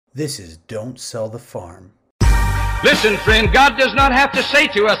This is Don't Sell the Farm. Listen, friend, God does not have to say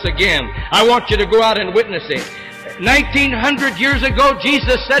to us again, I want you to go out and witness it. 1900 years ago,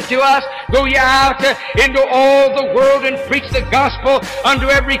 Jesus said to us, go ye out into all the world and preach the gospel unto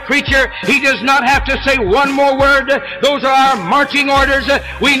every creature. He does not have to say one more word. Those are our marching orders.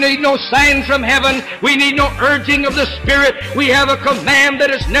 We need no sign from heaven. We need no urging of the Spirit. We have a command that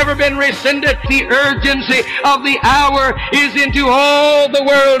has never been rescinded. The urgency of the hour is into all the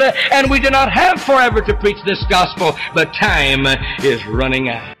world, and we do not have forever to preach this gospel, but time is running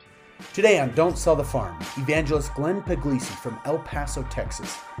out. Today on Don't Sell the Farm, evangelist Glenn Puglisi from El Paso,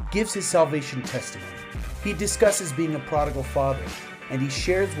 Texas, gives his salvation testimony. He discusses being a prodigal father, and he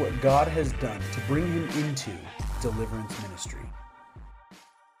shares what God has done to bring him into deliverance ministry.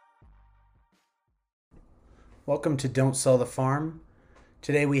 Welcome to Don't Sell the Farm.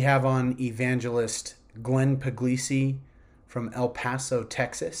 Today we have on evangelist Glenn Puglisi from El Paso,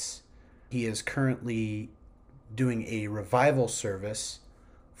 Texas. He is currently doing a revival service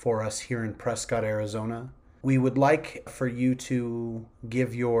for us here in Prescott, Arizona. We would like for you to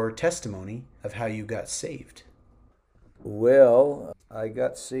give your testimony of how you got saved. Well, I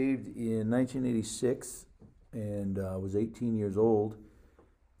got saved in 1986 and I was 18 years old.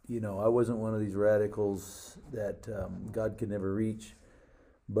 You know, I wasn't one of these radicals that God could never reach,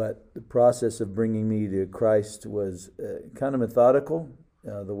 but the process of bringing me to Christ was kind of methodical,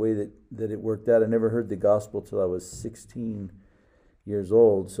 the way that it worked out. I never heard the gospel till I was 16 years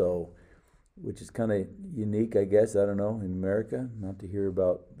old, so which is kind of unique, I guess. I don't know, in America, not to hear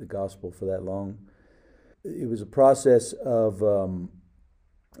about the gospel for that long. It was a process of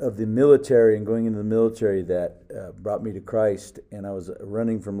the military and going into the military that brought me to Christ, and I was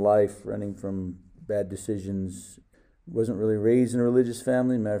running from life, running from bad decisions. Wasn't really raised in a religious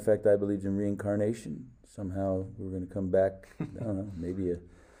family. Matter of fact, I believed in reincarnation. Somehow we're going to come back. I don't know, maybe a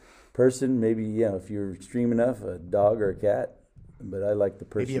person, maybe, yeah, if you're extreme enough, a dog or a cat. But I like the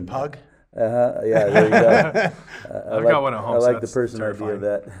person. Maybe a pug? Yeah, there you go. I've got one at home. I like so the person terrifying.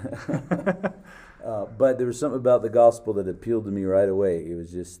 idea of that. But there was something about the gospel that appealed to me right away. It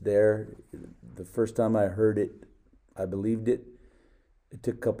was just there. The first time I heard it, I believed it. It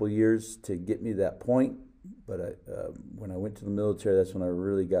took a couple years to get me to that point. But when I went to the military, that's when I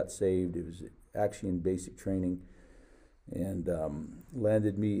really got saved. It was actually in basic training, and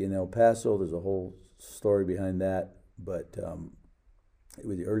landed me in El Paso. There's a whole story behind that. But it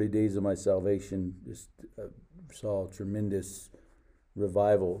was the early days of my salvation. Just saw a tremendous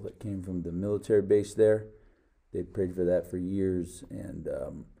revival that came from the military base there. They'd prayed for that for years, and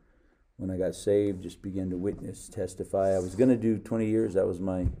when I got saved, just began to witness, testify. I was going to do 20 years. That was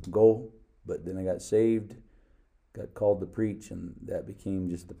my goal, but then I got saved, got called to preach, and that became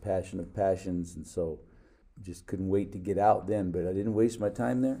just the passion of passions, and so just couldn't wait to get out then. But I didn't waste my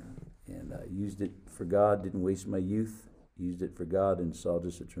time there, and I used it for God, didn't waste my youth, used it for God, and saw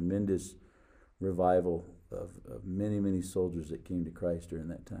just a tremendous revival of many, many soldiers that came to Christ during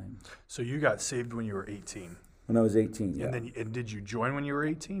that time. So you got saved when you were 18. When I was 18, yeah. And did you join when you were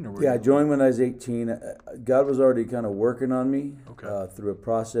 18? Or I joined when I was 18. God was already kind of working on me through a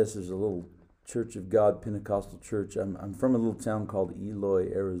process. There's a little Church of God Pentecostal church. I'm from a little town called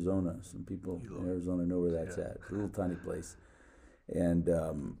Eloy, Arizona. Some people in Arizona know where that's at. It's a little tiny place. And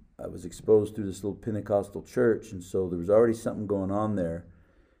I was exposed through this little Pentecostal church, and so there was already something going on there.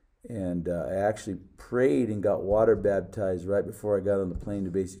 And I actually prayed and got water baptized right before I got on the plane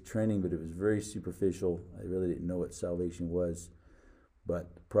to basic training, but it was very superficial. I really didn't know what salvation was.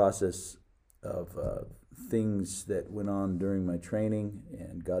 But the process of things that went on during my training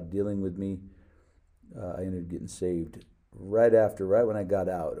and God dealing with me, I ended up getting saved right when I got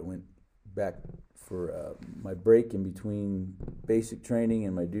out. I went back for my break in between basic training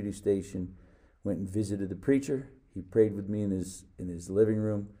and my duty station, went and visited the preacher. He prayed with me in his living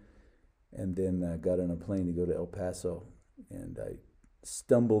room, and then got on a plane to go to El Paso, and I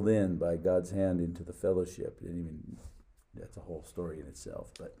stumbled in by God's hand into the fellowship. That's a whole story in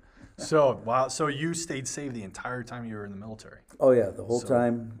itself. But So you stayed saved the entire time you were in the military? Oh yeah, the whole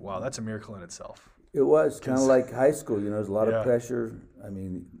time. Wow, that's a miracle in itself. It was kind of like high school. There's a lot of pressure. I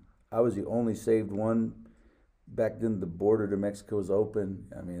mean, I was the only saved one. Back then, the border to Mexico was open.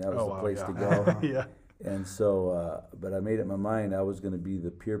 I mean, that was the place to go. Yeah. And so, but I made up my mind I was going to be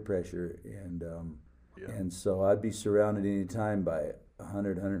the peer pressure, and so I'd be surrounded any time by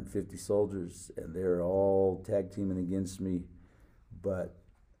 100, 150 soldiers, and they're all tag teaming against me. But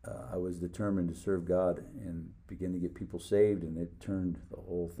I was determined to serve God and begin to get people saved, and it turned the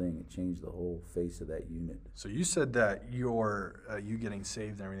whole thing. It changed the whole face of that unit. So you said that you getting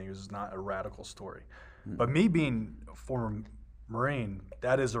saved and everything was not a radical story. But me being a former Marine,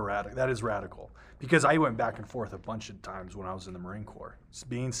 that is radical. Because I went back and forth a bunch of times when I was in the Marine Corps. It's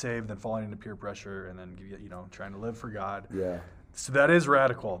being saved, then falling into peer pressure, and then trying to live for God. Yeah. So that is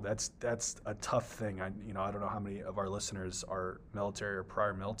radical. That's a tough thing. I don't know how many of our listeners are military or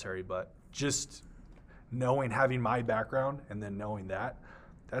prior military, but just having my background and then knowing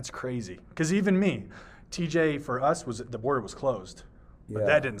that's crazy. Because even me, TJ, for us, the border was closed. But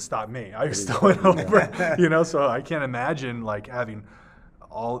that didn't stop me. I still went over, so I can't imagine like having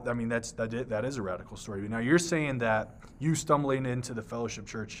that is a radical story. Now you're saying that you stumbling into the Fellowship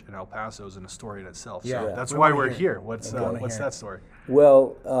Church in El Paso is a story in itself. Yeah. So that's why we're here. What's that story?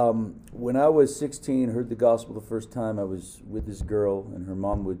 Well, when I was 16, heard the gospel the first time, I was with this girl, and her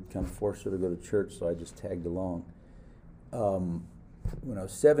mom would kind of force her to go to church, so I just tagged along. When I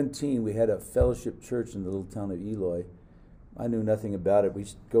was 17, we had a fellowship church in the little town of Eloy. I knew nothing about it. We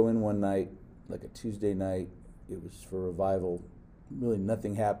used to go in one night, like a Tuesday night. It was for revival. Really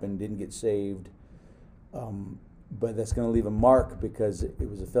nothing happened, didn't get saved. But that's going to leave a mark because it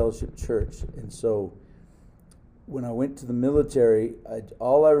was a fellowship church. And so when I went to the military,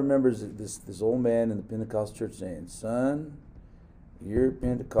 all I remember is this old man in the Pentecostal church saying, "Son, you're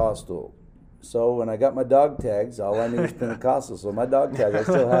Pentecostal." So when I got my dog tags, all I knew was Pentecostal. So my dog tags, I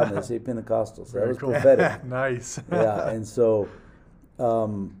still have them. They say Pentecostal. So that was cool. Prophetic. Nice. Yeah, and so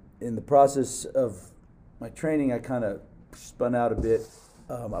in the process of my training, I kind of spun out a bit.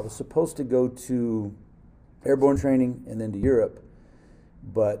 I was supposed to go to airborne training and then to Europe.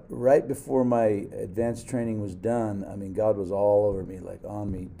 But right before my advanced training was done, God was all over me, like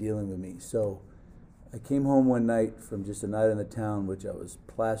on me, dealing with me. So I came home one night from just a night in the town, which I was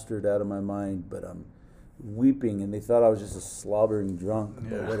plastered out of my mind, but I'm weeping, and they thought I was just a slobbering drunk. Yeah.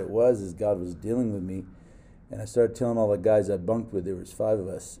 But what it was is God was dealing with me, and I started telling all the guys I bunked with, there was 5 of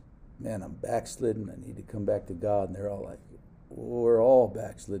us, "Man, I'm backslidden, I need to come back to God." And they're all like, "Well, we're all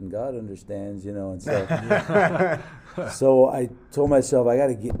backslidden, God understands, and so so I told myself I got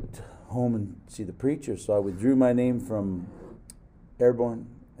to get home and see the preacher. So I withdrew my name from airborne,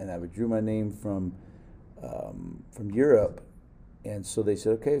 and I withdrew my name from Europe. And so they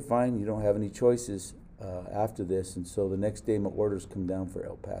said, "Okay, fine, you don't have any choices after this." And so the next day my orders come down for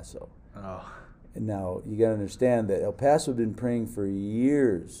El Paso. Oh. And now you got to understand that El Paso had been praying for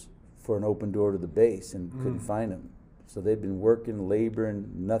years for an open door to the base and couldn't find them. So they'd been working,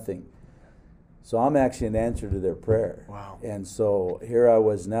 laboring, nothing. So I'm actually an answer to their prayer. Wow. And so here I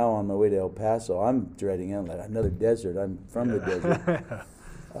was now on my way to El Paso. I'm dreading it, like another desert. I'm from the desert.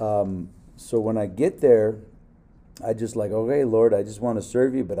 So when I get there, I just like, "Okay, Lord, I just want to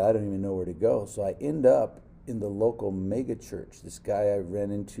serve you, but I don't even know where to go." So I end up in the local mega church. This guy I ran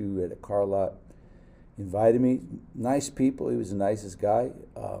into at a car lot invited me. Nice people. He was the nicest guy.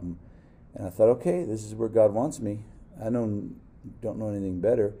 And I thought, okay, this is where God wants me. I don't know anything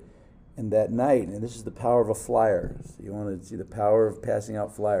better. And that night, and this is the power of a flyer. So you want to see the power of passing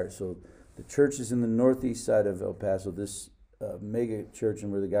out flyers. So the church is in the northeast side of El Paso. This mega church,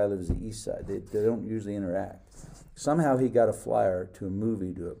 and where the guy lives is the east side. They don't usually interact. Somehow he got a flyer to a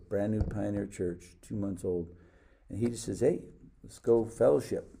movie, to a brand new Pioneer church, 2 months old. And he just says, "Hey, let's go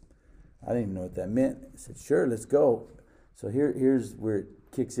fellowship." I didn't even know what that meant. I said, "Sure, let's go." So here's where it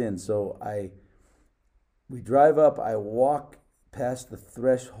kicks in. So we drive up, I walk past the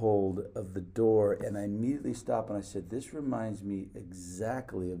threshold of the door, and I immediately stop and I said, "This reminds me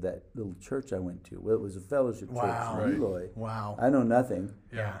exactly of that little church I went to." Well, it was a fellowship church in Eloy. Wow. I know nothing.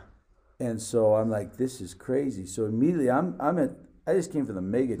 Yeah. And so I'm like, this is crazy. So immediately I just came from the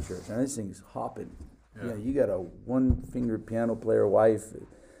mega church, and this thing is hopping. Yeah. You got a one-finger piano player wife,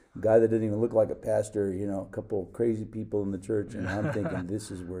 a guy that didn't even look like a pastor, a couple of crazy people in the church, and I'm thinking, this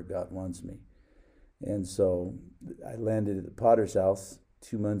is where God wants me. And so I landed at the Potter's house,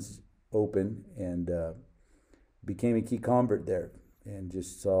 2 months open, and became a key convert there, and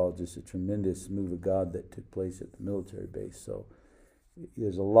just saw just a tremendous move of God that took place at the military base. So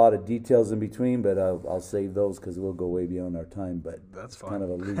there's a lot of details in between, but I'll save those because we'll go way beyond our time. But that's fine. Kind of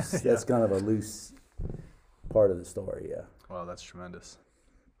a loose. That's kind of a loose part of the story. Yeah. Wow, that's tremendous.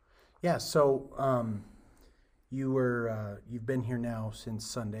 Yeah. So you've been here now since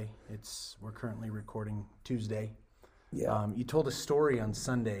Sunday. We're currently recording Tuesday. Yeah. You told a story on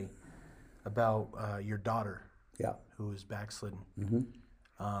Sunday about your daughter. Yeah. Who was backslidden.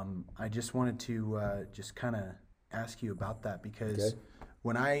 Mm-hmm. I just wanted to just kind of ask you about that because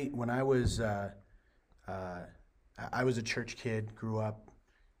when I was I was a church kid, grew up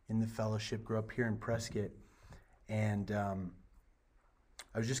in the fellowship, grew up here in Prescott, and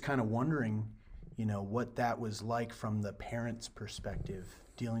I was just kind of wondering, what that was like from the parents' perspective,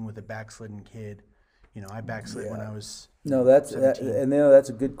 dealing with a backslidden kid, I backslid when I was No, that's 17. and that's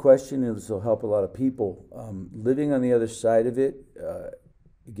a good question. This will help a lot of people. Living on the other side of it,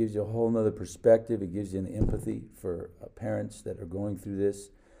 it gives you a whole nother perspective. It gives you an empathy for parents that are going through this.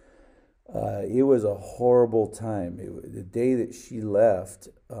 It was a horrible time. The day that she left,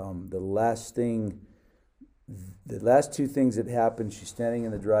 the last two things that happened, she's standing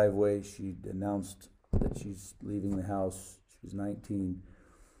in the driveway. She announced that she's leaving the house. She was 19.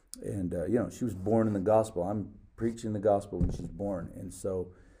 And, she was born in the gospel. I'm preaching the gospel when she's born. And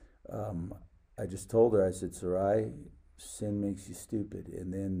so I just told her, I said, Sarai, sin makes you stupid.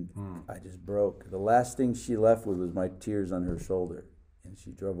 And then I just broke. The last thing she left with was my tears on her shoulder. And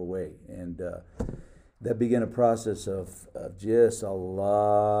she drove away. And that began a process of just a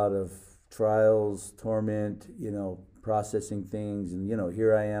lot of trials, torment, processing things. And,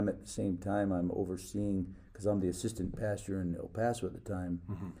 here I am at the same time. I'm overseeing, because I'm the assistant pastor in El Paso at the time.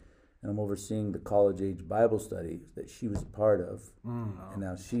 And I'm overseeing the college-age Bible study that she was a part of. And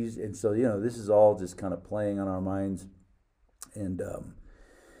now so, this is all just kind of playing on our minds. And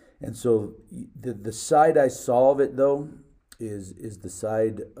so the side I saw of it, though, is the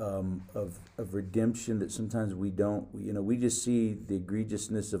side of redemption that sometimes we don't. We just see the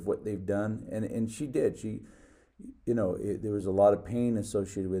egregiousness of what they've done, and she did. There was a lot of pain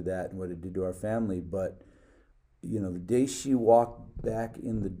associated with that and what it did to our family. But the day she walked back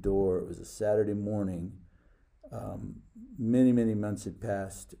in the door, it was a Saturday morning. Many months had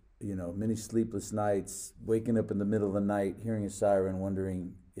passed. Many sleepless nights, waking up in the middle of the night, hearing a siren,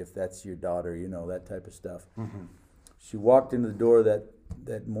 wondering if that's your daughter. that type of stuff. She walked into the door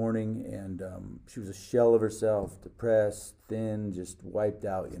that morning, and she was a shell of herself, depressed, thin, just wiped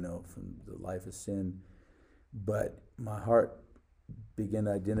out, from the life of sin. But my heart began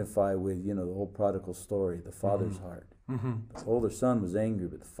to identify with, the whole prodigal story, the father's heart. The older son was angry,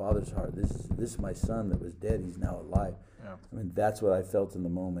 but the father's heart, this is my son that was dead, he's now alive. Yeah. I mean, that's what I felt in the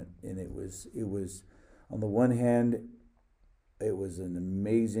moment. And it was on the one hand, it was an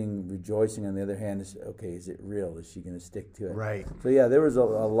amazing rejoicing. On the other hand, is it real? Is she going to stick to it? Right. So yeah, there was a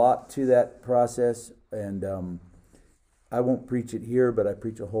lot to that process, and I won't preach it here, but I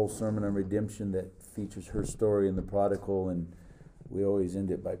preach a whole sermon on redemption that features her story and the prodigal, and we always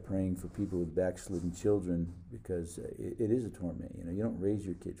end it by praying for people with backslidden children, because it is a torment. You don't raise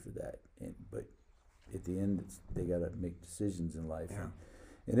your kids for that, but at the end, they got to make decisions in life,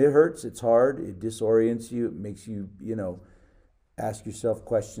 and it hurts. It's hard. It disorients you. It makes you, ask yourself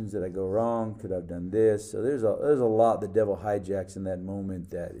questions. Did I go wrong? Could I have done this? So there's a lot the devil hijacks in that moment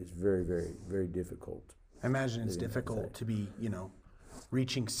that is very, very, very difficult. I imagine it's difficult to be,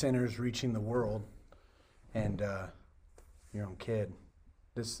 reaching sinners, reaching the world, and your own kid.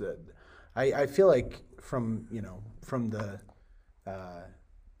 I feel like from the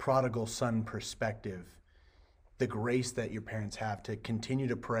prodigal son perspective, the grace that your parents have to continue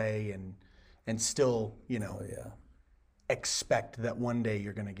to pray and still, expect that one day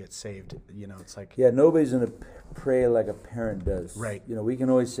you're going to get saved. It's like... Yeah, nobody's going to pray like a parent does. Right. We can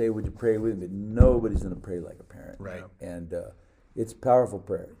always say, would you pray with me? But nobody's going to pray like a parent. Right. And it's powerful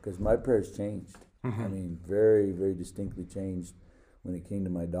prayer, because my prayers changed. I mean, very, very distinctly changed when it came to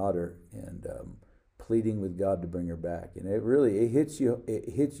my daughter, and pleading with God to bring her back. And it hits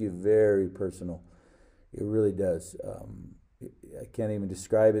you very personal. It really does. I can't even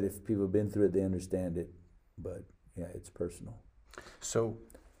describe it. If people have been through it, they understand it. But yeah, it's personal. So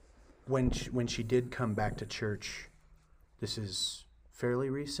when she did come back to church, this is fairly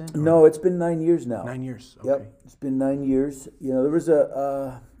recent? No, it's been 9 years now. 9 years, okay. Yep, it's been 9 years. There was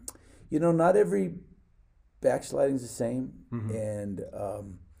not every backsliding's the same. And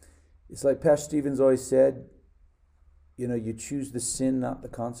it's like Pastor Stevens always said, you choose the sin, not the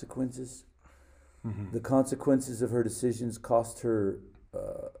consequences. The consequences of her decisions cost her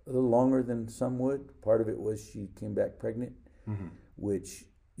a little longer than some would. Part of it was she came back pregnant, which,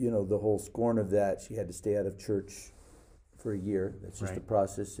 the whole scorn of that, she had to stay out of church for a year. That's just a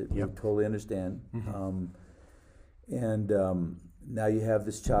process that we totally understand. Now you have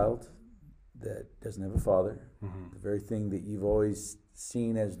this child that doesn't have a father. The very thing that you've always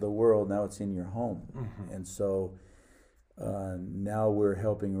seen as the world, now it's in your home. And so now we're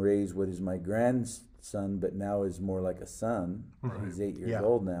helping raise what is my grandson, but now is more like a son. He's 8 years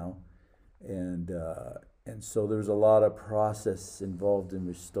old now. And so there's a lot of process involved in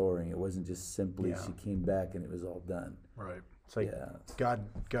restoring. It wasn't just simply she came back and it was all done. Right. It's like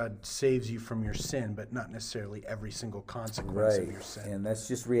God saves you from your sin, but not necessarily every single consequence of your sin. And that's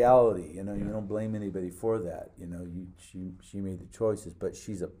just reality. You don't blame anybody for that. She made the choices, but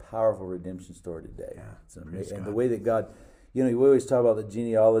she's a powerful redemption story today. Yeah. It's amazing. And the way that God, we always talk about the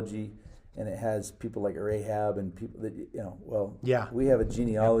genealogy and it has people like Rahab and people that, Yeah. we have a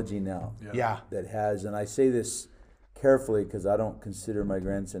genealogy now Yeah. that has, and I say this carefully because I don't consider my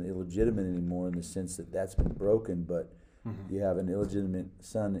grandson illegitimate anymore in the sense that that's been broken, but you have an illegitimate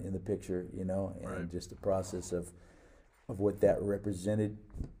son in the picture, and just the process of what that represented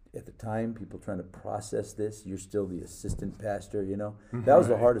at the time, people trying to process this. You're still the assistant pastor, That was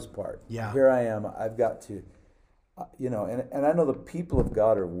the hardest part. Yeah. Here I am, I've got to, and I know the people of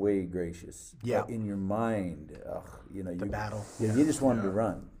God are way gracious. Yeah. But in your mind, The battle. you just wanted to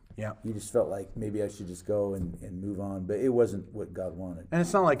run. Yeah. You just felt like maybe I should just go and move on, but it wasn't what God wanted. And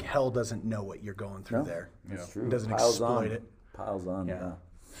it's not like hell doesn't know what you're going through there. That's true. It doesn't Piles exploit on. it. Piles on, yeah.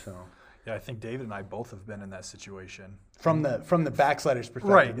 So Yeah, I think David and I both have been in that situation. from the backslider's perspective,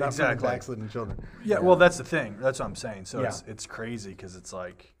 Right, not from exactly. the backslidden children. Yeah, well, that's the thing. That's what I'm saying. So Yeah. it's crazy because it's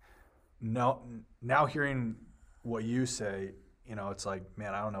like, now hearing what you say, it's like,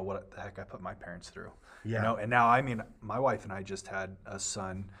 man, I don't know what the heck I put my parents through. Yeah. And now, I mean, my wife and I just had a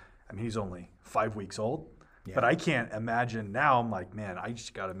son. I mean, he's only 5 weeks old. Yeah. But I can't imagine now. I'm like, man, I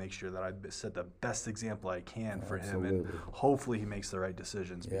just got to make sure that I set the best example I can for him, and Absolutely. hopefully he makes the right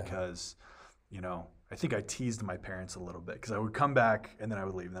decisions Yeah. because, I think I teased my parents a little bit because I would come back and then I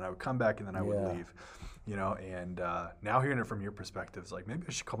would leave, and then I would come back and then I would Yeah. leave, And now hearing it from your perspective, it's like maybe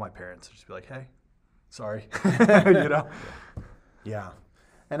I should call my parents and just be like, hey, sorry, Yeah.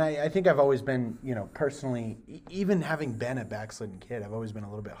 And I think I've always been, personally, even having been a backslidden kid, I've always been a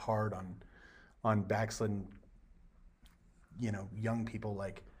little bit hard on backslidden, young people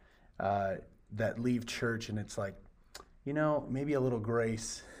like that leave church, and it's like, maybe a little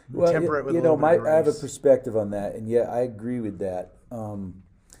grace, temper it with a little bit of grace. I have a perspective on that, and yeah, I agree with that.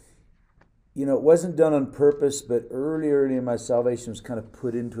 It wasn't done on purpose, but early in my salvation was kind of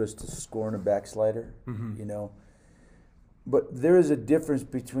put into us to scorn a backslider, But there is a difference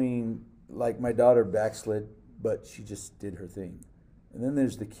between, like, my daughter backslid, but she just did her thing. And then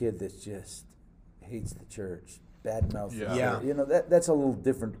there's the kid that just hates the church, badmouths the Yeah. church. That's a little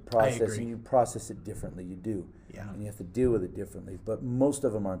different process, agree. and you process it differently. You do. Yeah. And you have to deal with it differently. But most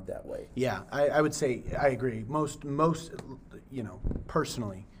of them aren't that way. Yeah, I would say I agree. Most,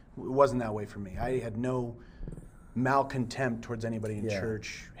 personally, it wasn't that way for me. I had no malcontempt towards anybody in Yeah.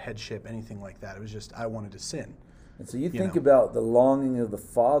 church, headship, anything like that. It was just I wanted to sin. And so you You think know. about the longing of the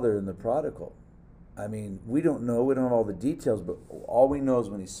father and the prodigal. I mean, we don't have all the details, but all we know is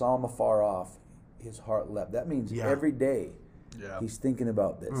when he saw him afar off, his heart leapt. That means Yeah. every day Yeah. he's thinking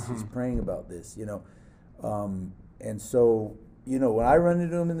about this. He's praying about this, And so, when I run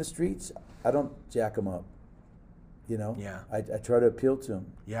into him in the streets, I don't jack him up, Yeah. I try to appeal to him.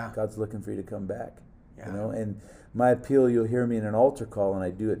 Yeah. God's looking for you to come back, Yeah. And my appeal, you'll hear me in an altar call, and I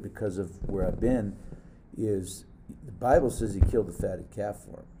do it because of where I've been, is the Bible says he killed the fatted calf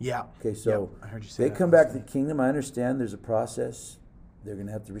for him. Yeah. Okay, so Yep, I heard you say they that come back to last the kingdom. I understand there's a process. They're going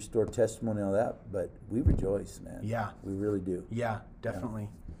to have to restore testimony and all that, but we rejoice, man. Yeah. We really do. Yeah, definitely.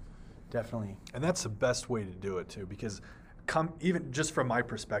 Definitely. And that's the best way to do it too, because even just from my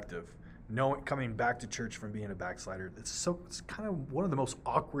perspective, coming back to church from being a backslider, it's kind of one of the most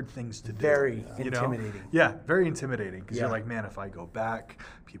awkward things to do. Very you know? intimidating. Yeah, very intimidating because Yeah. you're like, man, if I go back,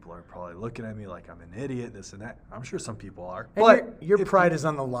 people are probably looking at me like I'm an idiot, this and that. I'm sure some people are. And But your if pride is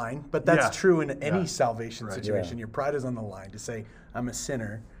on the line, but that's Yeah. true in any Yeah. salvation Right. situation. Yeah. Your pride is on the line to say, I'm a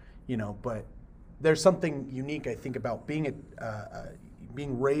sinner, but there's something unique, I think, about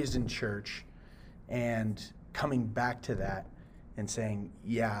being raised in church and coming back to that and saying,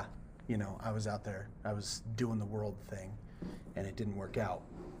 yeah, I was out there, I was doing the world thing, and it didn't work out.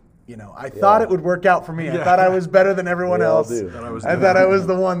 I thought it would work out for me. I Yeah. thought I was better than everyone We all else. do. I thought I was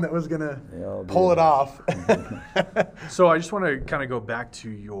the one that was going They all to do. pull it off. So I just want to kind of go back to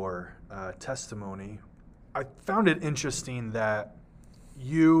your testimony. I found it interesting that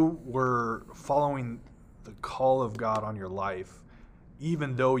you were following the call of God on your life,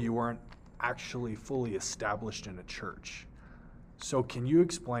 even though you weren't actually fully established in a church. So can you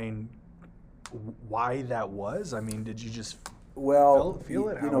explain why that was? I mean, did you just Well, feel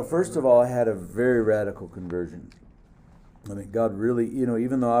it? first of all, I had a very radical conversion. I mean, God really,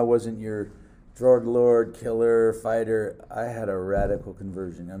 even though I wasn't your drug lord, killer, fighter, I had a radical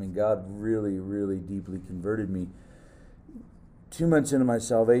conversion. I mean, God really, really deeply converted me. 2 months into my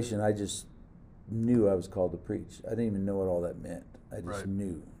salvation, I just knew I was called to preach. I didn't even know what all that meant. I just Right.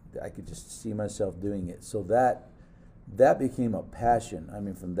 knew. I could just see myself doing it. So that became a passion,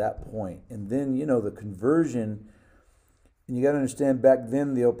 from that point. And then, the conversion, and you got to understand, back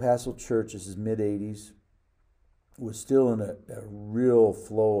then, the El Paso church, this is mid-'80s, was still in a real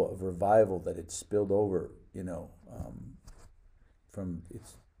flow of revival that had spilled over, from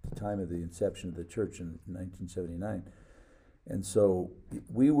its the time of the inception of the church in 1979. And so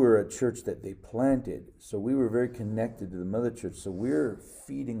we were a church that they planted. So we were very connected to the mother church. So we're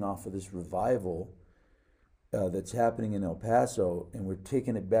feeding off of this revival that's happening in El Paso, and we're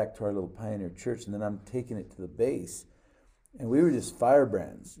taking it back to our little pioneer church, and then I'm taking it to the base. And we were just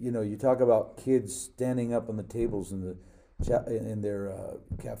firebrands. You know, you talk about kids standing up on the tables in their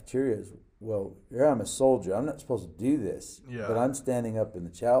cafeterias. Well, here I'm a soldier. I'm not supposed to do this, but I'm standing up in the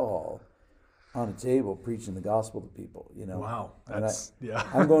chow hall on a table preaching the gospel to people, you know. Wow.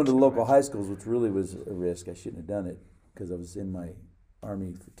 I'm going to local high schools, which really was a risk. I shouldn't have done it because I was in my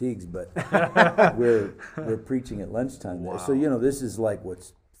Army fatigues, but we're preaching at lunchtime there. So, you know, this is like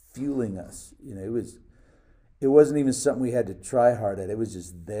what's fueling us. You know, it wasn't even something we had to try hard at. It was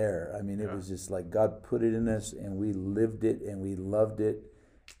just there. I mean, it was just like God put it in us, and we lived it, and we loved it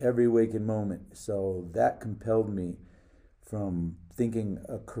every waking moment. So that compelled me from thinking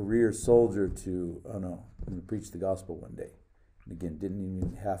a career soldier to, oh no, I'm going to preach the gospel one day. And again, didn't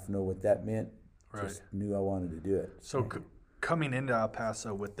even half know what that meant. Right. Just knew I wanted to do it. So coming into El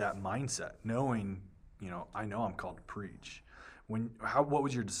Paso with that mindset, knowing, you know, I know I'm called to preach. What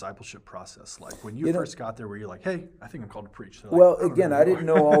was your discipleship process like? When you first got there, were you like, hey, I think I'm called to preach? Well, again, I didn't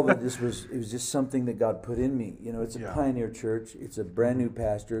know all that it was just something that God put in me. You know, it's a pioneer church. It's a brand new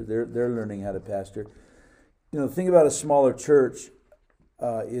pastor. They're learning how to pastor. You know, the thing about a smaller church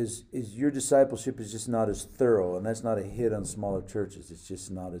is your discipleship is just not as thorough, and that's not a hit on smaller churches. It's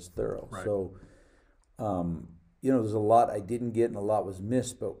just not as thorough. Right. So, you know, there's a lot I didn't get and a lot was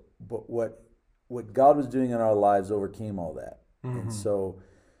missed, but what God was doing in our lives overcame all that. Mm-hmm. And so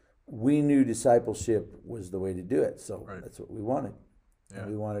we knew discipleship was the way to do it. So that's what we wanted. Yeah.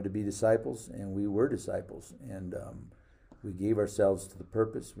 And we wanted to be disciples, and we were disciples. And we gave ourselves to the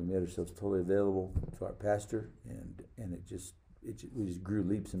purpose. We made ourselves totally available to our pastor, and we just grew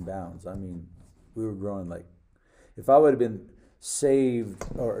leaps and bounds. I mean, we were growing like, if I would have been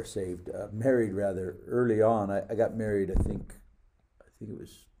married rather early on. I got married, I think it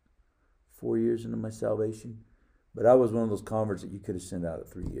was 4 years into my salvation. But I was one of those converts that you could have sent out at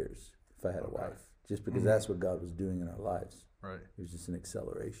 3 years if I had a wife, just because that's what God was doing in our lives. Right. It was just an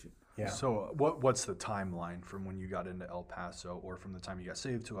acceleration. Yeah. So what's the timeline from when you got into El Paso, or from the time you got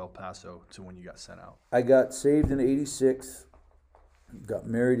saved to El Paso to when you got sent out? I got saved in 86, got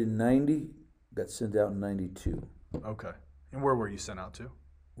married in 90, got sent out in 92. Okay. And where were you sent out to?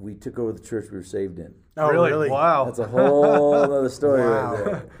 We took over the church we were saved in. Oh, really? Wow. That's a whole other story right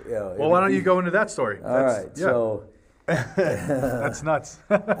there. Yeah, well, why don't you go into that story? All right. Yeah. So that's nuts.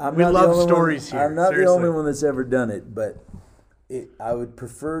 We love stories here. I'm not the only one that's ever done it, but I would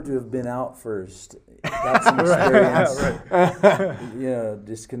prefer to have been out first. Got some experience.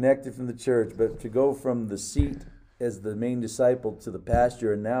 Disconnected from the church, but to go from the seat as the main disciple to the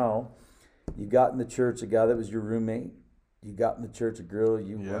pastor, and now you got in the church a guy that was your roommate. You got in the church a girl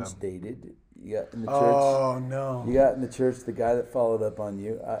you once dated. You got in the church. Oh no! You got in the church the guy that followed up on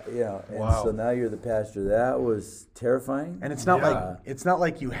you. And so now you're the pastor. That was terrifying. And it's not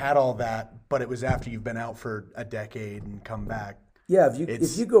like you had all that, but it was after you've been out for a decade and come back. Yeah,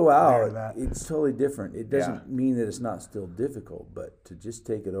 if you go out, it's totally different. It doesn't mean that it's not still difficult, but to just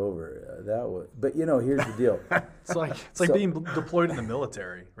take it over, that was. But here's the deal. It's like being deployed in the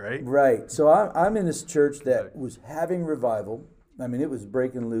military, right? Right. So I'm in this church that was having revival. I mean, it was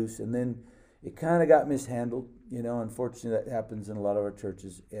breaking loose, and then it kind of got mishandled. Unfortunately, that happens in a lot of our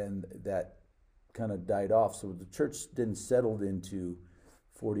churches, and that kind of died off. So the church then settled into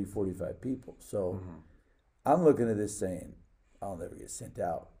 40, 45 people. So I'm looking at this saying, I'll never get sent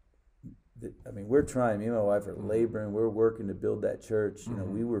out. I mean, we're trying. Me and my wife are laboring. We're working to build that church.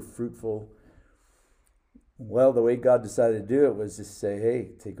 We were fruitful. Well, the way God decided to do it was just say,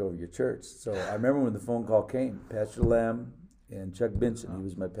 hey, take over your church. So I remember when the phone call came, Pastor Lamb and Chuck Benson, he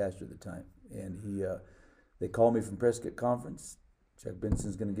was my pastor at the time. And they called me from Prescott Conference. Chuck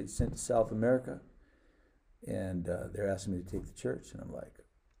Benson's going to get sent to South America. And they're asking me to take the church. And I'm like,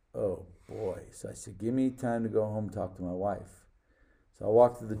 oh, boy. So I said, give me time to go home and talk to my wife. So I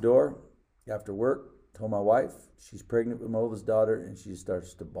walked through the door after work, told my wife, she's pregnant with my oldest daughter, and she just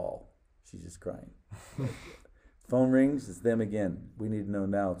starts to bawl. She's just crying. Phone rings, it's them again. We need to know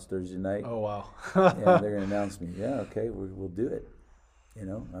now. It's Thursday night. Oh, wow. And they're going to announce me. Yeah, okay, we'll do it. I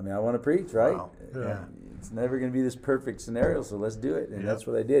mean, I want to preach, right? Wow. Yeah. It's never going to be this perfect scenario, so let's do it. And that's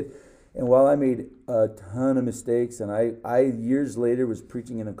what I did. And while I made a ton of mistakes, and I years later was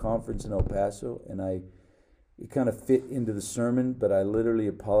preaching in a conference in El Paso, and it kind of fit into the sermon, but I literally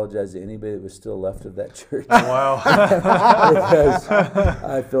apologize to anybody that was still left of that church. Wow. Because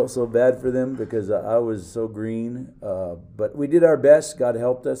I felt so bad for them because I was so green. But we did our best. God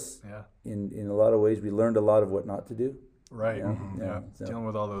helped us in a lot of ways. We learned a lot of what not to do. Right. Yeah, Mm-hmm. yeah, Yeah. so. Dealing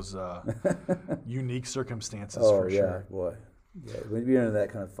with all those unique circumstances Oh, for yeah, sure. boy. Yeah, when you're under that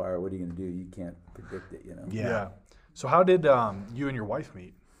kind of fire, what are you going to do? You can't predict it, Yeah. So how did you and your wife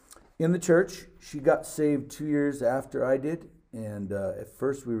meet? In the church. She got saved 2 years after I did. And at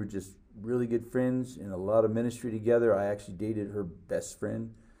first we were just really good friends and a lot of ministry together. I actually dated her best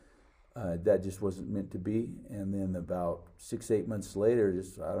friend. That just wasn't meant to be. And then about 6-8 months later,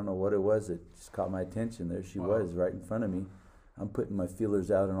 I don't know what it was, it just caught my attention. There she was right in front of me. I'm putting my feelers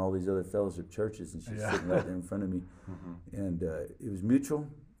out in all these other fellowship churches, and she's sitting right there in front of me. And it was mutual,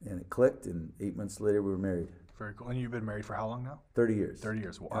 and it clicked, and 8 months later we were married. Very cool. And you've been married for how long now? 30 years. 30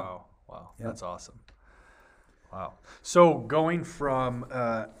 years. Wow. Wow. Yeah. That's awesome. Wow. So going from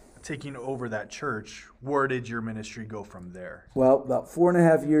taking over that church, where did your ministry go from there? Well, about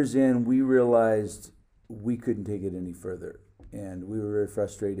 4.5 years in, we realized we couldn't take it any further, and we were very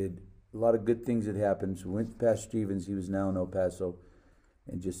frustrated. A lot of good things had happened, so we went to Pastor Stevens. He was now in El Paso,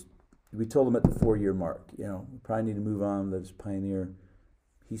 and we told him at the 4-year mark, we probably need to move on, let us pioneer.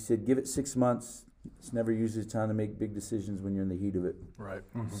 He said, give it 6 months. It's never usually time to make big decisions when you're in the heat of it. Right.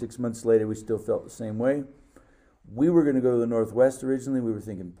 6 months later, we still felt the same way. We were going to go to the Northwest originally. We were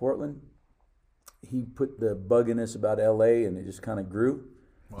thinking Portland. He put the bug in us about LA, and it just kind of grew.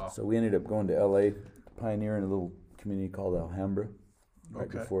 Wow. So we ended up going to LA, pioneering a little community called Alhambra, right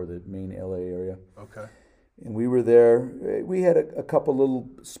Okay. before the main LA area. Okay. And we were there. We had a couple little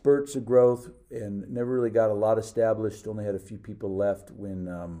spurts of growth and never really got a lot established. Only had a few people left when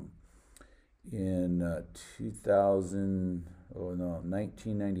in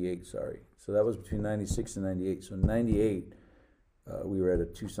 1998, sorry. So that was between 96 and 98. So in 98, we were at a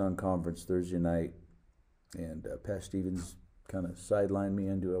Tucson conference Thursday night, and Pastor Stevens kind of sidelined me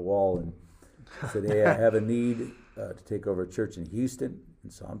into a wall and said, hey, I have a need to take over a church in Houston.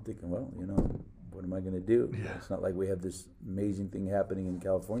 And so I'm thinking, well, what am I going to do? Yeah. It's not like we have this amazing thing happening in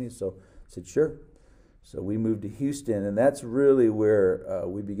California. So I said, sure. So we moved to Houston, and that's really where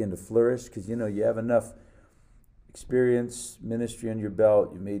we began to flourish because, you have enough experience, ministry on your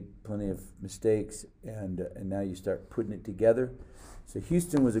belt. You made plenty of mistakes, and now you start putting it together. So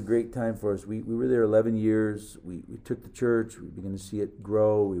Houston was a great time for us. We were there 11 years. We took the church. We began to see it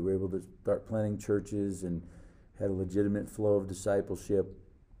grow. We were able to start planting churches and had a legitimate flow of discipleship.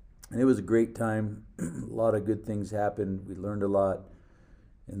 And it was a great time. A lot of good things happened. We learned a lot.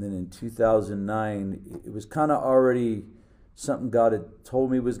 And then in 2009, it was kind of already something God had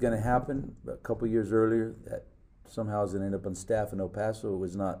told me was going to happen a couple years earlier, that somehow I was going to end up on staff in El Paso. It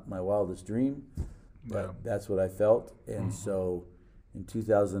was not my wildest dream, but that's what I felt. And so in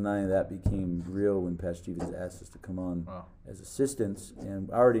 2009, that became real when Pastor Stevens asked us to come on as assistants. And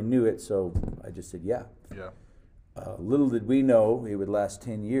I already knew it, so I just said, yeah. Yeah. Little did we know it would last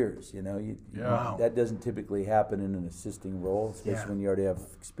 10 years. Wow. That doesn't typically happen in an assisting role, especially when you already have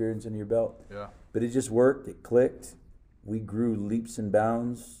experience under your belt. Yeah. But it just worked. It clicked. We grew leaps and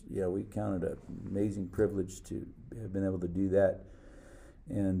bounds. We counted an amazing privilege to have been able to do that.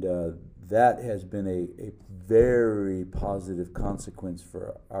 And that has been a very positive consequence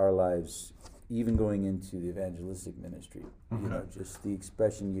for our lives, even going into the evangelistic ministry. Just the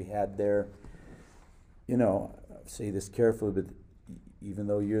expression you had there. I say this carefully, but even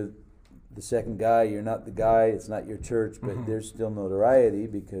though you're the second guy, you're not the guy, it's not your church, but there's still notoriety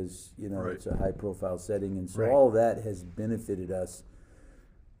because, it's a high profile setting. And so all of that has benefited us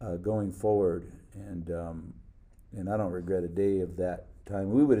going forward. And I don't regret a day of that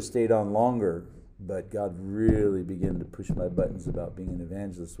time. We would have stayed on longer, but God really began to push my buttons about being an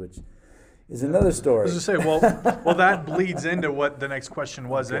evangelist, which is another story. I was going to say, well, that bleeds into what the next question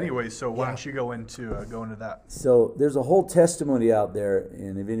was anyway, so why don't you go into that? So there's a whole testimony out there,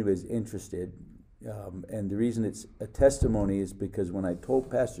 and if anybody's interested, and the reason it's a testimony is because when I told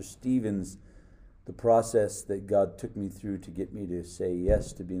Pastor Stevens the process that God took me through to get me to say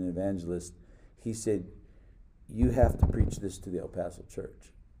yes to being an evangelist, he said, you have to preach this to the El Paso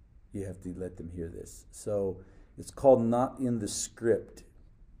church. You have to let them hear this. So it's called Not in the Script.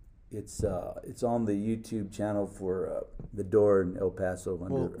 It's on the YouTube channel for The Door in El Paso.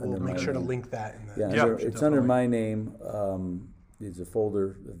 We'll make sure to link that in the it's under my name. It's a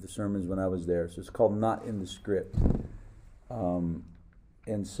folder of the sermons when I was there. So it's called Not in the Script.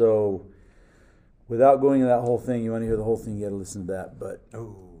 And so without going into that whole thing, you want to hear the whole thing, you got to listen to that. But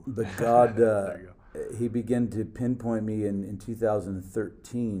God, He began to pinpoint me in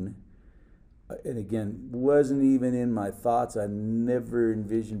 2013 and again, wasn't even in my thoughts. I never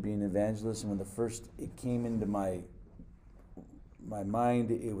envisioned being an evangelist. And when it came into my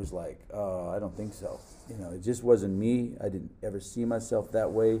mind, it was like, oh, I don't think so. It just wasn't me. I didn't ever see myself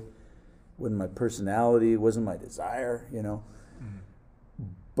that way. Wasn't my personality. It wasn't my desire,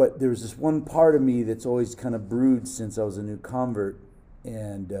 But there was this one part of me that's always kind of brewed since I was a new convert,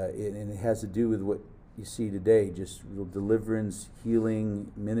 and it has to do with what you see today, just real deliverance,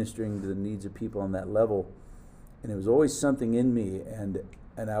 healing, ministering to the needs of people on that level. And it was always something in me, and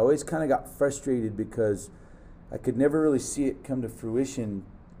I always kind of got frustrated because I could never really see it come to fruition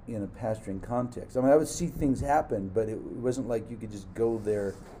in a pastoring context. I mean, I would see things happen, but it wasn't like you could just go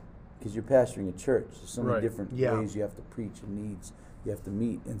there because you're pastoring a church. There's so many different ways you have to preach and needs you have to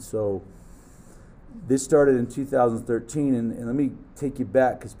meet. And so this started in 2013, and let me take you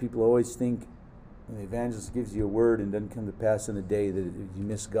back, because people always think when the evangelist gives you a word and doesn't come to pass in a day that you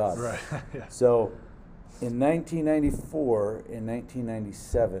miss God. Right. Yeah. So in 1994 and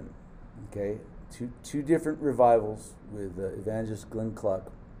 1997, okay, two different revivals with evangelist Glenn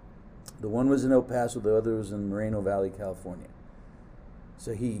Cluck. The one was in El Paso, the other was in Moreno Valley, California.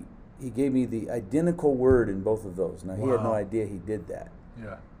 So he gave me the identical word in both of those. Now, he had no idea he did that.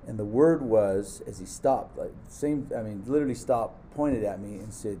 Yeah. And the word was, as he stopped, literally stopped, pointed at me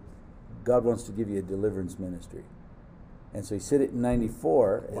and said, God wants to give you a deliverance ministry. And so he said it in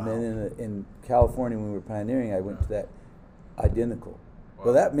 94, and then in California when we were pioneering, I went to that identical. Wow.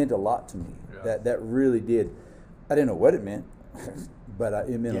 Well, that meant a lot to me. Yeah. That really did. I didn't know what it meant, but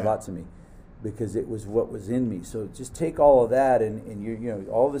it meant a lot to me because it was what was in me. So just take all of that, and you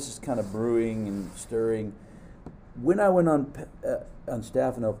all this is kind of brewing and stirring. When I went on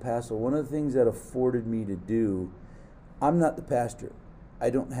staff in El Paso, one of the things that afforded me to do, I'm not the pastor. I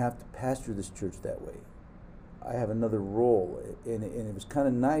don't have to pastor this church that way. I have another role, and it was kind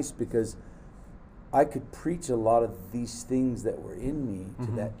of nice because I could preach a lot of these things that were in me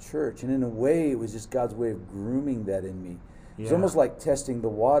to that church, and in a way, it was just God's way of grooming that in me. Yeah. It's almost like testing the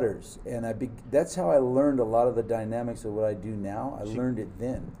waters, and that's how I learned a lot of the dynamics of what I do now. I learned it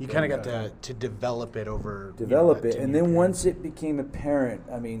then. You kind of got to develop it over. Develop it, and then once it became apparent,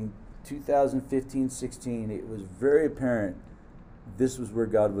 2015, 16, it was very apparent this was where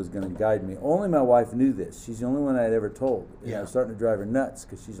God was going to guide me. Only my wife knew this. She's the only one I had ever told. And I was starting to drive her nuts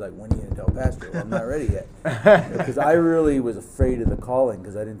because she's like, when are you going to tell Pastor? Well, I'm not ready yet. Because I really was afraid of the calling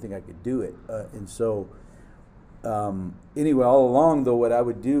because I didn't think I could do it. And so, anyway, all along, though, what I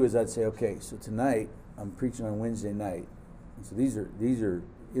would do is I'd say, okay, so tonight I'm preaching on Wednesday night. And so these are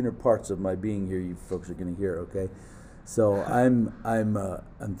inner parts of my being here you folks are going to hear, okay? So I'm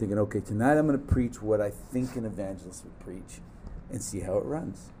thinking, okay, tonight I'm going to preach what I think an evangelist would preach and see how it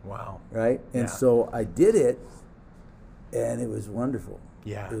runs. Wow. Right? And so I did it, and it was wonderful.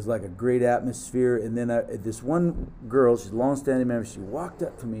 Yeah. It was like a great atmosphere. And then this one girl, she's a long-standing member, she walked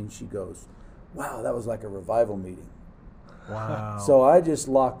up to me and she goes, wow, that was like a revival meeting. Wow. So I just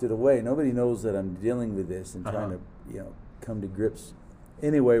locked it away. Nobody knows that I'm dealing with this and trying to, come to grips.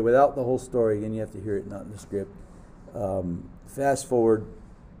 Anyway, without the whole story, again, you have to hear it, not in the script. Fast forward,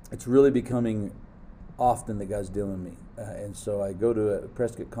 it's really becoming often that God's dealing with me. And so I go to a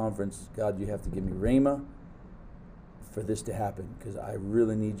Prescott conference. God, you have to give me rhema for this to happen because I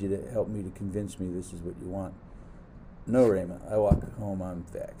really need you to help me to convince me this is what you want. No rhema. I walk home, I'm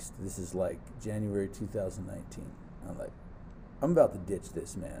vexed. This is like January 2019. I'm like, I'm about to ditch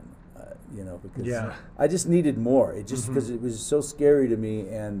this, man. Because I just needed more. It just because it was so scary to me,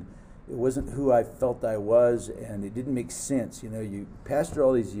 and it wasn't who I felt I was, and it didn't make sense. You pastor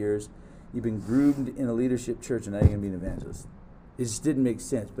all these years. You've been groomed in a leadership church, and now you're going to be an evangelist. It just didn't make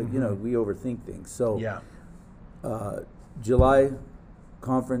sense. But, we overthink things. So, July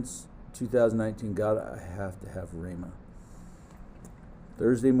conference, 2019, God, I have to have rhema.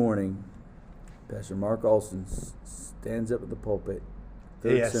 Thursday morning, Pastor Mark Olson stands up at the pulpit,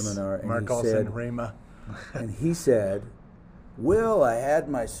 third seminar, and Mark Olson, said, rhema. and he said, well, I had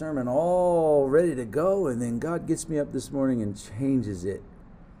my sermon all ready to go, and then God gets me up this morning and changes it.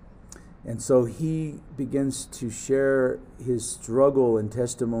 And so he begins to share his struggle and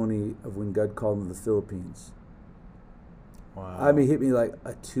testimony of when God called him to the Philippines. Wow. It hit me like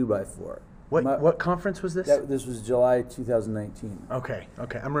a 2x4. What conference was this? This was July 2019. Okay.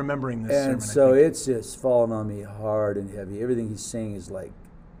 I'm remembering this sermon. And so it's just fallen on me hard and heavy. Everything he's saying is like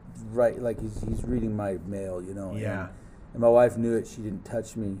he's reading my mail, Yeah. And my wife knew it. She didn't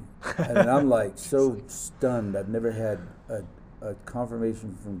touch me. And I'm like so stunned. I've never had a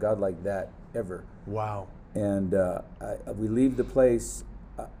confirmation from God like that ever. Wow. And we leave the place.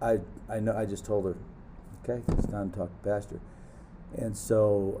 I know. I just told her, okay, it's time to talk to Pastor. And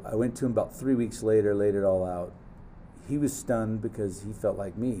so I went to him about 3 weeks later, laid it all out. He was stunned because he felt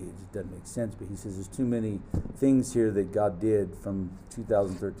like me. It just doesn't make sense. But he says there's too many things here that God did from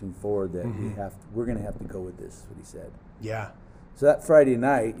 2013 forward that we're going to have to go with this, is what he said. Yeah. So that Friday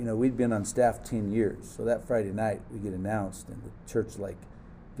night, we'd been on staff 10 years. So that Friday night, we get announced, and the church,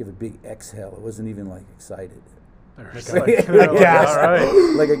 give a big exhale. It wasn't even, excited. Like a gas. All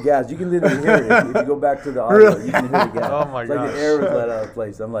right. Like a gas. You can literally hear it. If you go back to the audio, you can hear the gas. Oh, my it's like gosh. the air was let out of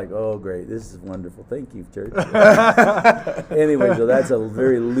place. I'm like, oh, great. This is wonderful. Thank you, church. Anyway, so that's a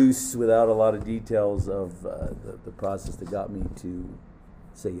very loose, without a lot of details of the process that got me to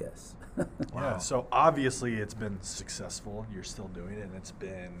say yes. Yeah, so obviously it's been successful. You're still doing it, and it's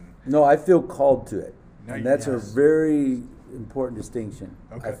been... No, I feel called to it. No, And that's a yes. very important distinction.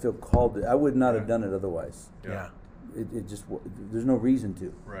 Okay. I feel called to it. I would not have done it otherwise. Yeah. It just, there's no reason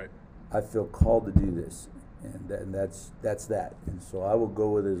to. Right. I feel called to do this, and that's that. And so I will go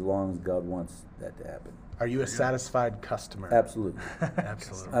with it as long as God wants that to happen. Are you a satisfied customer? Absolutely.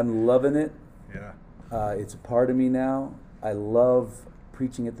 Absolutely. I'm loving it. Yeah. It's a part of me now. I love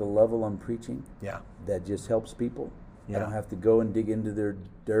preaching at the level I'm preaching. Yeah. That just helps people. Yeah. I don't have to go and dig into their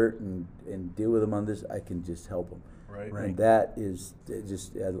dirt and deal with them on this. I can just help them. Right. Right. And that is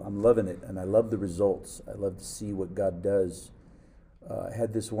just, I'm loving it, and I love the results. I love to see what God does. I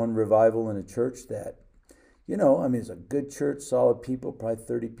had this one revival in a church that, it's a good church, solid people, probably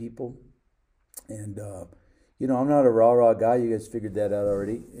 30 people. And, I'm not a rah-rah guy. You guys figured that out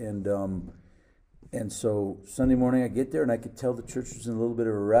already. And so Sunday morning I get there, and I could tell the church was in a little bit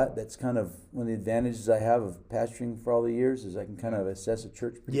of a rut. That's kind of one of the advantages I have of pastoring for all the years, is I can kind of assess a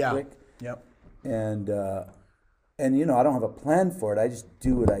church pretty quick. Yep. And I don't have a plan for it. I just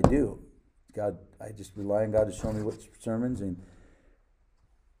do what I do. I just rely on God to show me what sermons,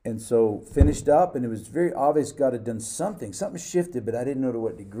 and so finished up, and it was very obvious God had done something. Something shifted, but I didn't know to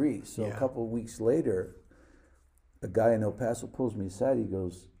what degree. So a couple of weeks later, a guy in El Paso pulls me aside. He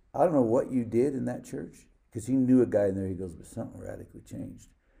goes, I don't know what you did in that church, because he knew a guy in there. He goes, but something radically changed.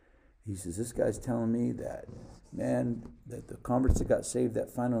 He says, this guy's telling me that, man, that the converts that got saved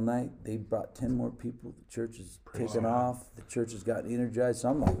that final night, they brought 10 more people. The church has taken off. The church has gotten energized. So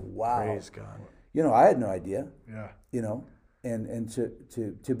I'm like, wow. Praise God. I had no idea. Yeah. And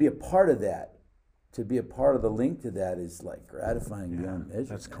to be a part of that, to be a part of the link to that is gratifying beyond measure.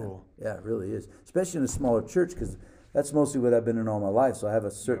 That's man. cool. Yeah, it really is. Especially in a smaller church, because that's mostly what I've been in all my life. So I have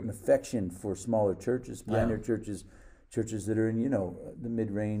a certain affection for smaller churches, pioneer churches that are in, the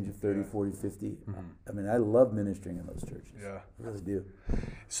mid-range of 30, 40, 50. Mm-hmm. I mean, I love ministering in those churches. Yeah. I really do.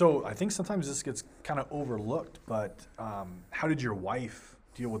 So I think sometimes this gets kind of overlooked, but how did your wife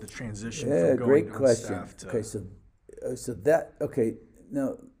deal with the transition Yeah, from going great on question. staff to...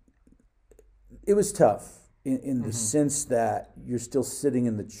 Now, it was tough in the sense that you're still sitting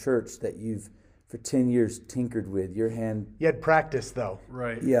in the church that you've for 10 years tinkered with. Your hand, You had practice, though.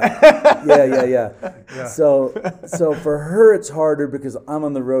 Right. yeah. So for her it's harder because I'm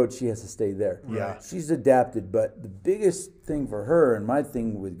on the road. She has to stay there. Yeah. She's adapted, but the biggest thing for her and my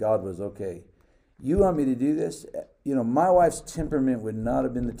thing with God was, okay, you want me to do this? My wife's temperament would not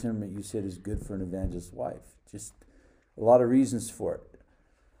have been the temperament you said is good for an evangelist's wife. Just a lot of reasons for it.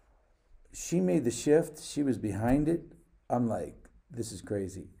 She made the shift. She was behind it. I'm like, this is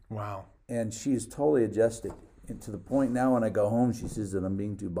crazy. Wow. And she's totally adjusted. And to the point now when I go home, she says that I'm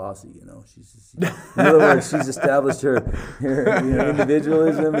being too bossy, She's in other words, she's established her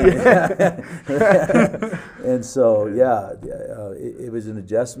individualism. And so, it was an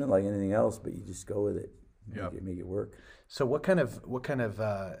adjustment like anything else, but you just go with it. Make it work. So what kind of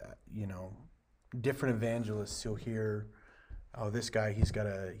different evangelists you'll hear? Oh, this guy, he's got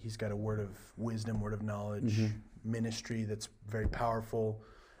a word of wisdom, word of knowledge, ministry that's very powerful.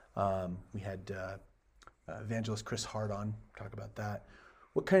 We had evangelist Chris Hart on talk about that.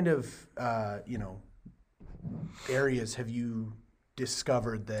 What kind of areas have you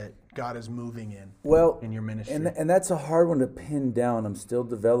discovered that God is moving in? Well, in your ministry, and that's a hard one to pin down. I'm still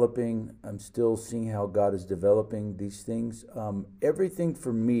developing. I'm still seeing how God is developing these things. Everything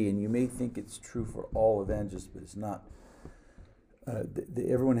for me, and you may think it's true for all evangelists, but it's not.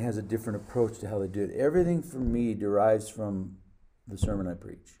 Everyone has a different approach to how they do it. Everything for me derives from the sermon I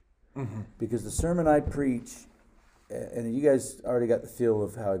preach. Because the sermon I preach, and you guys already got the feel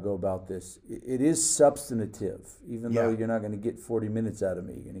of how I go about this, it is substantive, even though you're not going to get 40 minutes out of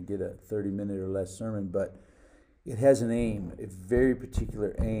me. You're going to get a 30-minute or less sermon, but it has an aim, a very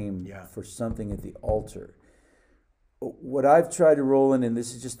particular aim for something at the altar. What I've tried to roll in, and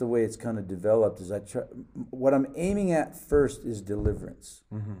this is just the way it's kind of developed, is what I'm aiming at first is deliverance.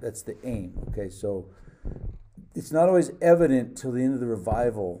 That's the aim. Okay, so it's not always evident till the end of the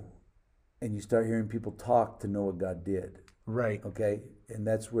revival, and you start hearing people talk to know what God did. Right. Okay, and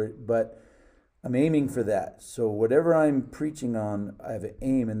that's where. But I'm aiming for that. So whatever I'm preaching on, I have an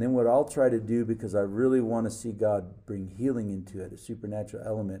aim, and then what I'll try to do, because I really want to see God bring healing into it, a supernatural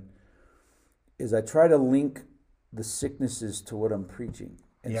element, is I try to link the sicknesses to what I'm preaching.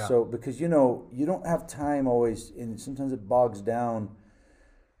 And so, because you don't have time always, and sometimes it bogs down.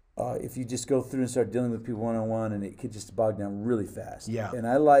 If you just go through and start dealing with people one-on-one, and it could just bog down really fast. Yeah. And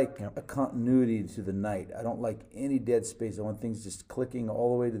I like a continuity to the night. I don't like any dead space. I want things just clicking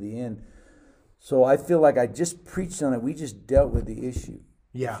all the way to the end. So I feel like I just preached on it. We just dealt with the issue.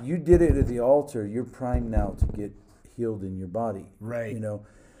 Yeah. If you did it at the altar, you're primed now to get healed in your body. Right.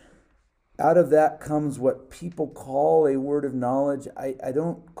 Out of that comes what people call a word of knowledge. I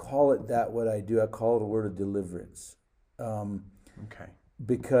don't call it that, what I do. I call it a word of deliverance. Okay.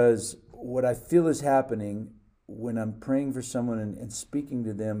 Because what I feel is happening when I'm praying for someone and speaking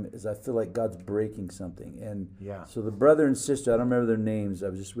to them is I feel like God's breaking something. And so the brother and sister, I don't remember their names. I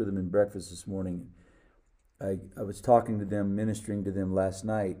was just with them in breakfast this morning. I was talking to them, ministering to them last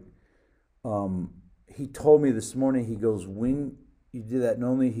night. He told me this morning, he goes, when you did that, not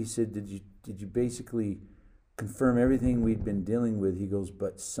only, he said, did you basically confirm everything we'd been dealing with? He goes,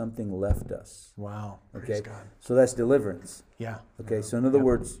 but something left us. Wow. Okay. Praise God. So that's deliverance. Yeah. Okay. So in other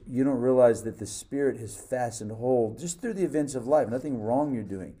words, you don't realize that the Spirit has fastened hold just through the events of life. Nothing wrong you're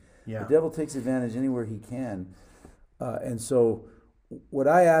doing. Yeah. The devil takes advantage anywhere he can. And so what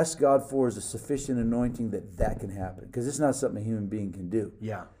I ask God for is a sufficient anointing that can happen, because it's not something a human being can do.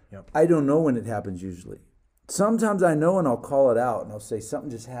 Yeah. Yep. I don't know when it happens usually. Sometimes I know, and I'll call it out, and I'll say something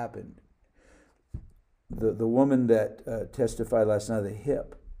just happened. The woman that testified last night of the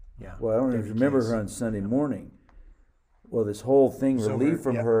hip. Yeah. Well, I don't even remember her on Sunday morning. Well, this whole thing relieved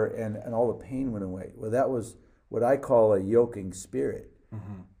from her, and all the pain went away. Well, that was what I call a yoking spirit.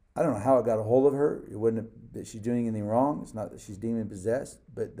 Mm-hmm. I don't know how it got a hold of her. It wasn't that she's doing anything wrong. It's not that she's demon possessed,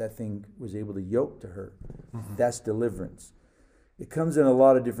 but that thing was able to yoke to her. Mm-hmm. That's deliverance. It comes in a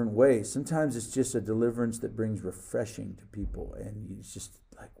lot of different ways. Sometimes it's just a deliverance that brings refreshing to people, and it's just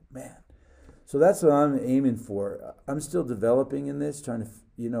like, man. So that's what I'm aiming for. I'm still developing in this, trying to,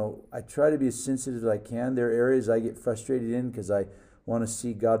 I try to be as sensitive as I can. There are areas I get frustrated in because I want to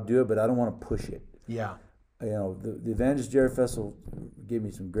see God do it, but I don't want to push it. Yeah. The evangelist Jared Fessel gave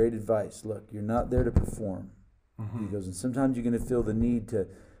me some great advice. Look, you're not there to perform. Mm-hmm. He goes, and sometimes you're going to feel the need to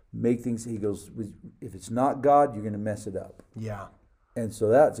make things. He goes, if it's not God, you're going to mess it up. Yeah. And so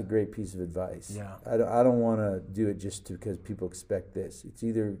that's a great piece of advice. Yeah. I don't want to do it just because people expect this. It's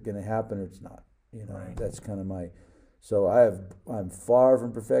either going to happen or it's not. Right. That's kind of my. So I'm far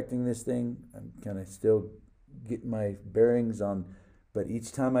from perfecting this thing. I'm kind of still getting my bearings on. But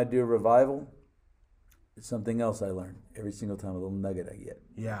each time I do a revival, it's something else I learn. Every single time, a little nugget I get.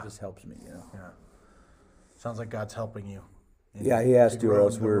 Yeah. It just helps me. Yeah. Sounds like God's helping you. Yeah, He has to, or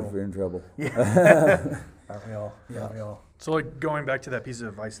else we're in trouble. Yeah. Aren't we all? Yeah. Aren't we all? So, like, going back to that piece of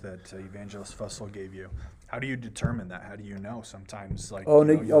advice that Evangelist Fussell gave you, how do you determine that? How do you know sometimes? Like,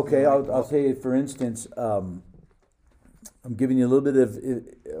 okay, I'll tell you, for instance, I'm giving you a little bit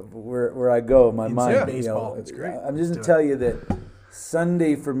of where I go in my mind. Yeah, baseball. It's great. I'm just going to tell you that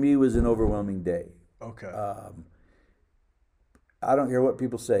Sunday for me was an overwhelming day. Okay. I don't care what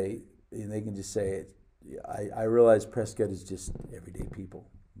people say, and they can just say it. I realize Prescott is just everyday people,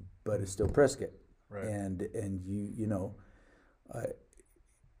 but it's still Prescott. Right. And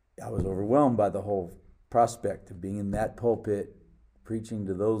I was overwhelmed by the whole prospect of being in that pulpit, preaching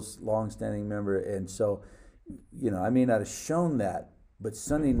to those long-standing members. And so, I may not have shown that, but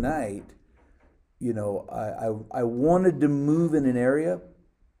Sunday night, I wanted to move in an area,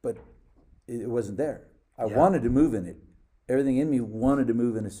 but it wasn't there. I wanted to move in it. Everything in me wanted to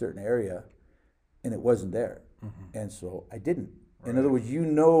move in a certain area, and it wasn't there. Mm-hmm. And so I didn't. In other words,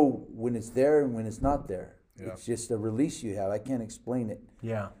 when it's there and when it's not there. Yeah. It's just a release you have. I can't explain it.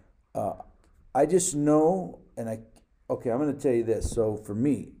 Yeah. I just know, and I'm going to tell you this. So for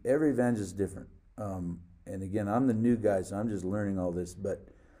me, every evangelist is different. And again, I'm the new guy, so I'm just learning all this. But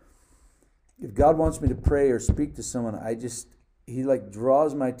if God wants me to pray or speak to someone, He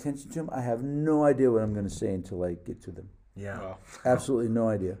draws my attention to him. I have no idea what I'm going to say until I get to them. Yeah. Wow. Absolutely no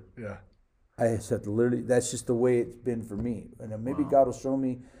idea. Yeah. I just have to literally, that's just the way it's been for me. And maybe God will show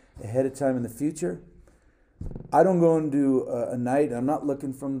me ahead of time in the future. I don't go and do a night. I'm not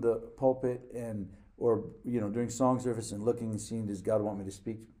looking from the pulpit or during song service and looking and seeing, does God want me to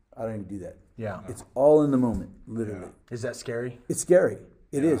speak? I don't even do that. Yeah. It's all in the moment, literally. Yeah. Is that scary? It's scary.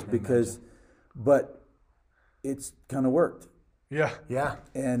 It is because, but it's kind of worked. Yeah. Yeah.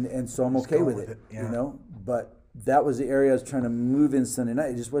 And so I'm okay with it, But that was the area I was trying to move in Sunday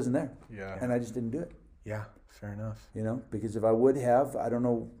night. It just wasn't there. Yeah. And I just didn't do it. Yeah, fair enough. You know, because if I would have, I don't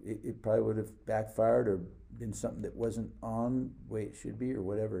know, it probably would have backfired or been something that wasn't on the way it should be or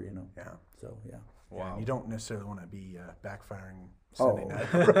whatever, you know. Yeah. So, yeah. Wow. You don't necessarily want to be backfiring Sunday night.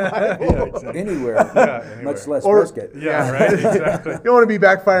 Yeah, exactly. Anywhere, anywhere. much less Or- brisket. Yeah, right. Exactly. You don't want to be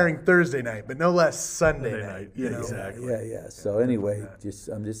backfiring Thursday night, but no less Sunday night. You know? Exactly. Yeah. So anyway,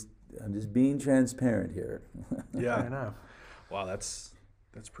 I'm just being transparent here. Yeah. Fair enough. Wow, that's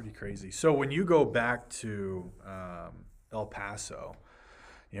pretty crazy. So when you go back to El Paso,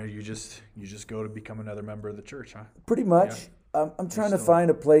 you know, you just go to become another member of the church, huh? Pretty much. I'm trying to find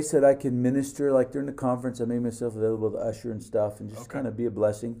a place that I can minister. Like during the conference, I made myself available to usher and stuff, and just kind of be a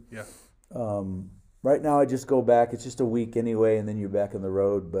blessing. Yeah. Right now, I just go back. It's just a week anyway, and then you're back on the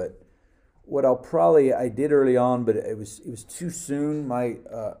road. But what I did early on, but it was too soon. My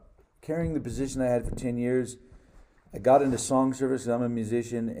carrying the position I had for 10 years, I got into song service because I'm a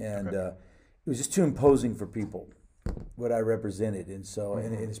musician, and it was just too imposing for people, what I represented. And so,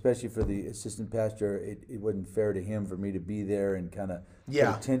 and especially for the assistant pastor, it wasn't fair to him for me to be there and kind of pay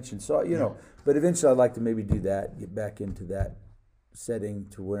attention. So, you know, but eventually I'd like to maybe do that, get back into that setting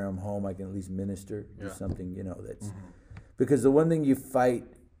to where I'm home. I can at least minister, do something, you know, that's, because the one thing you fight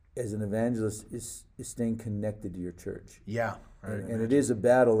as an evangelist is staying connected to your church. Yeah. And it is a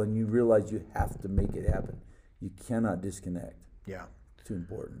battle, and you realize you have to make it happen. You cannot disconnect. Yeah. It's too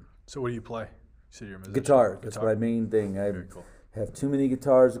important. So what do you play? You said you're a musician. Guitar. That's my main thing. I cool. have too many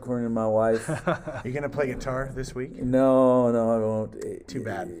guitars, according to my wife. Are you going to play guitar this week? No, I won't. Too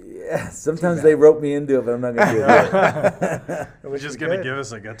bad. Yeah, sometimes they rope me into it, but I'm not going to do it. We're just going to give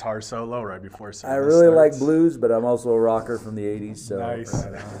us a guitar solo right before service I really like starts. blues, but I'm also a rocker from the 80s. So. Nice.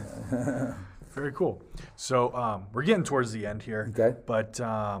 Very cool. So we're getting towards the end here. Okay. But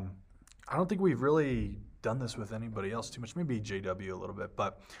I don't think we've really done this with anybody else too much. Maybe JW a little bit.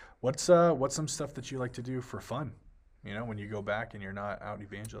 But what's some stuff that you like to do for fun? You know, when you go back and you're not out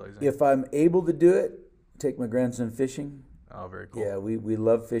evangelizing. If I'm able to do it, take my grandson fishing. Oh, very cool. Yeah, we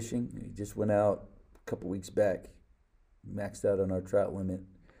love fishing. We just went out a couple weeks back, maxed out on our trout limit.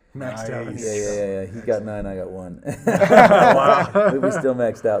 Maxed out. Nice. Yeah. He got 9, I got 1. Wow. We still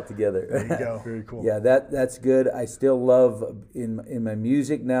maxed out together. There you go. Very cool. Yeah, that's good. I still love in my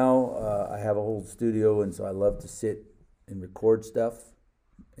music now. I have a whole studio, and so I love to sit and record stuff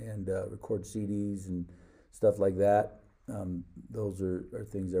and record CDs and stuff like that. Those are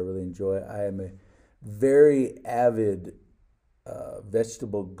things I really enjoy. I am a very avid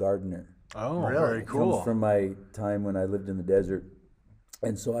vegetable gardener. Oh, Really? very cool. Comes from my time when I lived in the desert.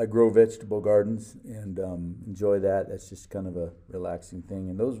 And so I grow vegetable gardens and enjoy that. That's just kind of a relaxing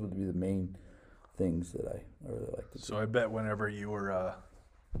thing. And those would be the main things that I really like to do. So I bet whenever you were,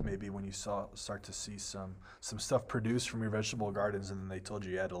 maybe when you start to see some stuff produced from your vegetable gardens and then they told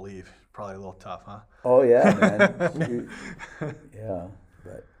you had to leave, probably a little tough, huh? Oh, yeah, man. Yeah,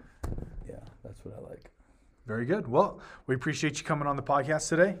 but yeah, that's what I like. Very good. Well, we appreciate you coming on the podcast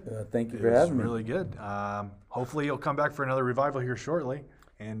today. Thank you It for was having me. really good. Hopefully you'll come back for another revival here shortly.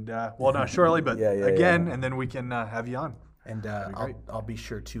 And, well, not shortly, but again, and then we can have you on. And That'd be great. I'll be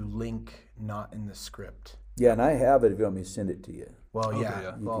sure to link not in the script. Yeah, and I have it if you want me to send it to you. Well, Okay, yeah.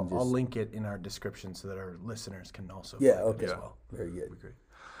 yeah. Well, can I'll just- link it in our description so that our listeners can also Yeah, find it okay. as well. Very good.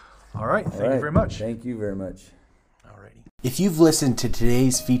 All right. Thank All you right. very much. Thank you very much. Alrighty. If you've listened to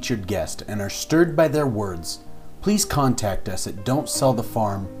today's featured guest and are stirred by their words, please contact us at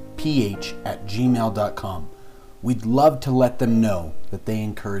don'tsellthefarmph@gmail.com. We'd love to let them know that they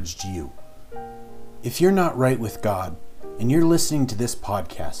encouraged you. If you're not right with God and you're listening to this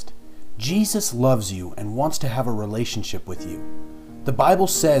podcast, Jesus loves you and wants to have a relationship with you. The Bible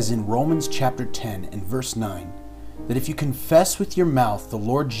says in Romans chapter 10 and verse 9 that if you confess with your mouth the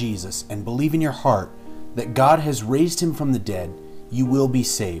Lord Jesus and believe in your heart that God has raised him from the dead, you will be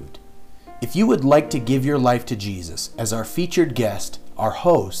saved. If you would like to give your life to Jesus, as our featured guest, our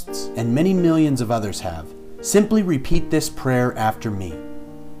hosts, and many millions of others have, simply repeat this prayer after me.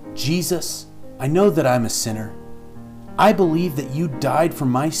 Jesus, I know that I'm a sinner. I believe that you died for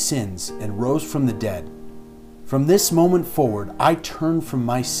my sins and rose from the dead. From this moment forward, I turn from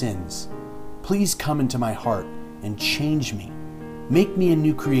my sins. Please come into my heart and change me. Make me a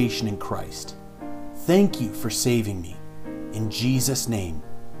new creation in Christ. Thank you for saving me. In Jesus' name,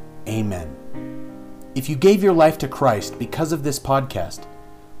 amen. If you gave your life to Christ because of this podcast,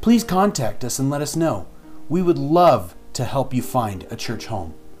 please contact us and let us know. We would love to help you find a church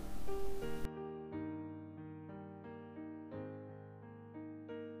home.